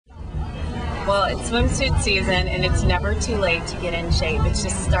Well, it's swimsuit season and it's never too late to get in shape. It's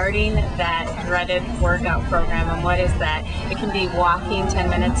just starting that dreaded workout program. And what is that? It can be walking 10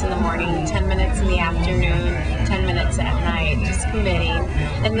 minutes in the morning, 10 minutes in the afternoon, 10 minutes at night, just committing.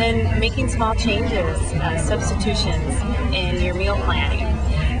 And then making small changes, substitutions in your meal planning.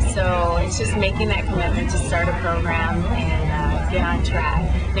 So it's just making that commitment to start a program and get on track.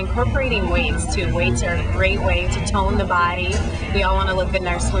 And incorporating weights too. Weights are a great way to tone the body. We all want to look good in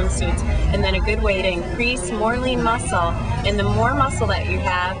our swimsuits. And then a good way to increase more lean muscle. And the more muscle that you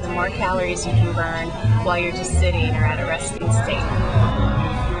have, the more calories you can burn while you're just sitting or at a resting state.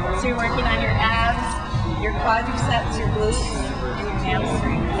 So you're working on your abs, your quadriceps, your glutes, and your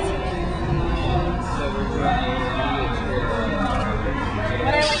hamstrings.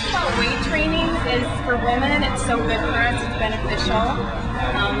 What I like about weight training is for women, it's so good for us, it's beneficial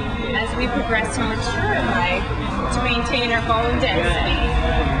as we progress and mature in life to maintain our bone density.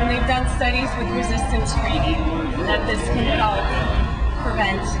 And they've done studies with resistance training that this can help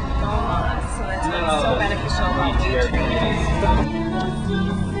prevent bone loss. So that's what's so beneficial about weight training.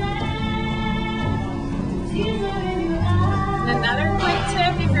 Another quick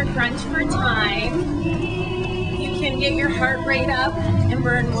tip, if you're crunched for time, you can get your heart rate up and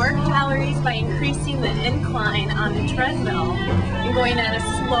burn more calories by increasing the incline on the treadmill and going at a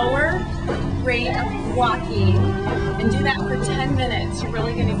slower rate of walking, and do that for 10 minutes. You're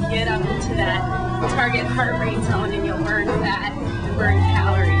really going to get up into that target heart rate zone and you'll burn fat and burn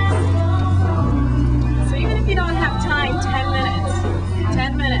calories. So even if you don't have time,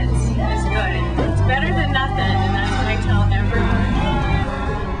 10 minutes is good. It's better than nothing, and that's what I tell everyone.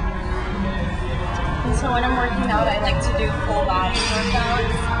 So when I'm working out, I like to do full body workouts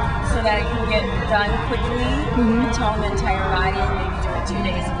so that I can get done quickly and tone the entire body, and maybe do it 2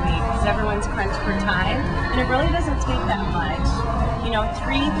 days a week because everyone's crunched for time, and it really doesn't take that much. You know,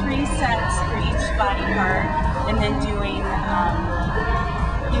 three sets for each body part, and then doing,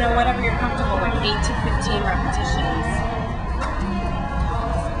 you know, whatever you're comfortable with, 8 to 15